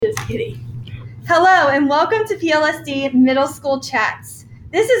kidding. Hello and welcome to PLSD Middle School Chats.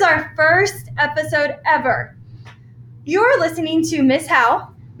 This is our first episode ever. You're listening to Miss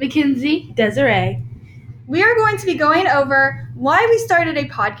Howe, Mackenzie, Desiree. We are going to be going over why we started a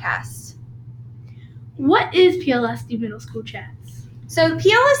podcast. What is PLSD Middle School Chats? So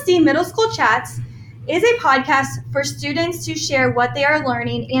PLSD Middle School Chats is a podcast for students to share what they are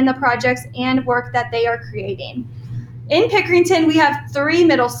learning and the projects and work that they are creating. In Pickerington, we have 3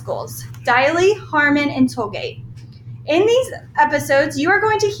 middle schools, Diley, Harmon, and Tollgate. In these episodes, you are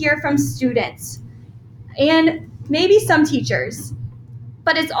going to hear from students and maybe some teachers,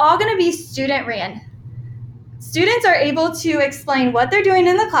 but it's all going to be student-ran. Students are able to explain what they're doing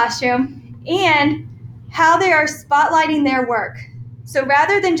in the classroom and how they are spotlighting their work. So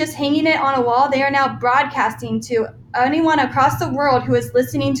rather than just hanging it on a wall, they are now broadcasting to anyone across the world who is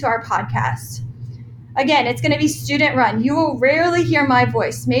listening to our podcast. Again, it's going to be student-run. You will rarely hear my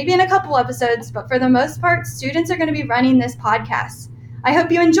voice, maybe in a couple episodes, but for the most part, students are going to be running this podcast. I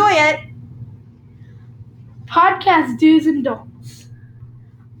hope you enjoy it. Podcast do's and don'ts.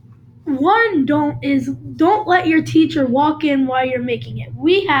 One don't is don't let your teacher walk in while you're making it.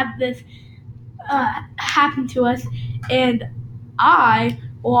 We had this happen to us, and I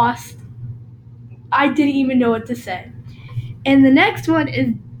didn't even know what to say. And the next one is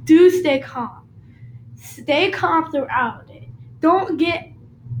do stay calm. Stay calm throughout it. Don't get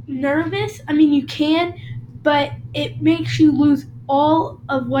nervous. I mean, you can, but it makes you lose all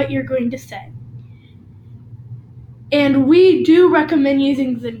of what you're going to say. And we do recommend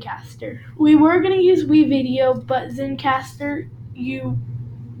using Zencastr. We were going to use WeVideo, but Zencastr, you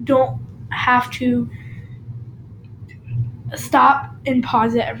don't have to stop and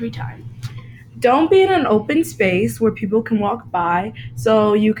pause it every time. Don't be in an open space where people can walk by,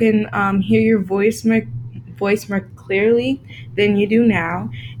 so you can hear your voice more clearly than you do now.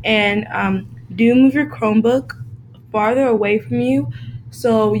 And do move your Chromebook farther away from you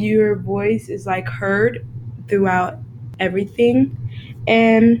so your voice is heard throughout everything.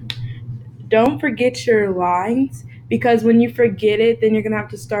 And don't forget your lines, because when you forget it, then you're going to have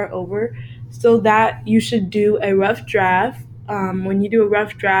to start over. So that you should do a rough draft. When you do a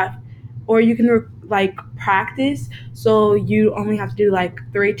rough draft, or you can practice, so you only have to do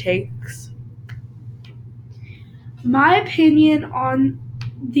 3 takes. My opinion on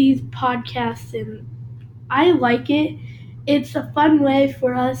these podcasts, and I like it. It's a fun way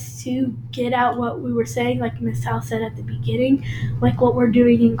for us to get out what we were saying, like Miss Howe said at the beginning, like what we're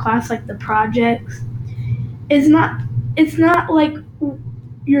doing in class, like the projects. It's not like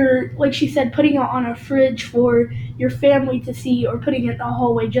you're, like she said, putting it on a fridge for your family to see, or putting it in the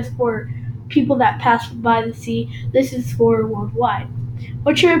hallway just for people that pass by to see. This is for worldwide.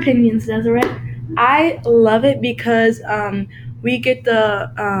 What's your opinions, Desiree? I love it because we get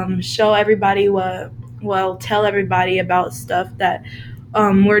to show everybody tell everybody about stuff that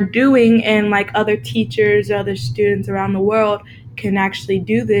we're doing, and other teachers or other students around the world can actually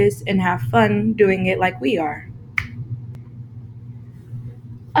do this and have fun doing it like we are.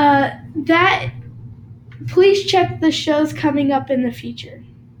 Please check the shows coming up in the future.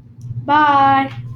 Bye.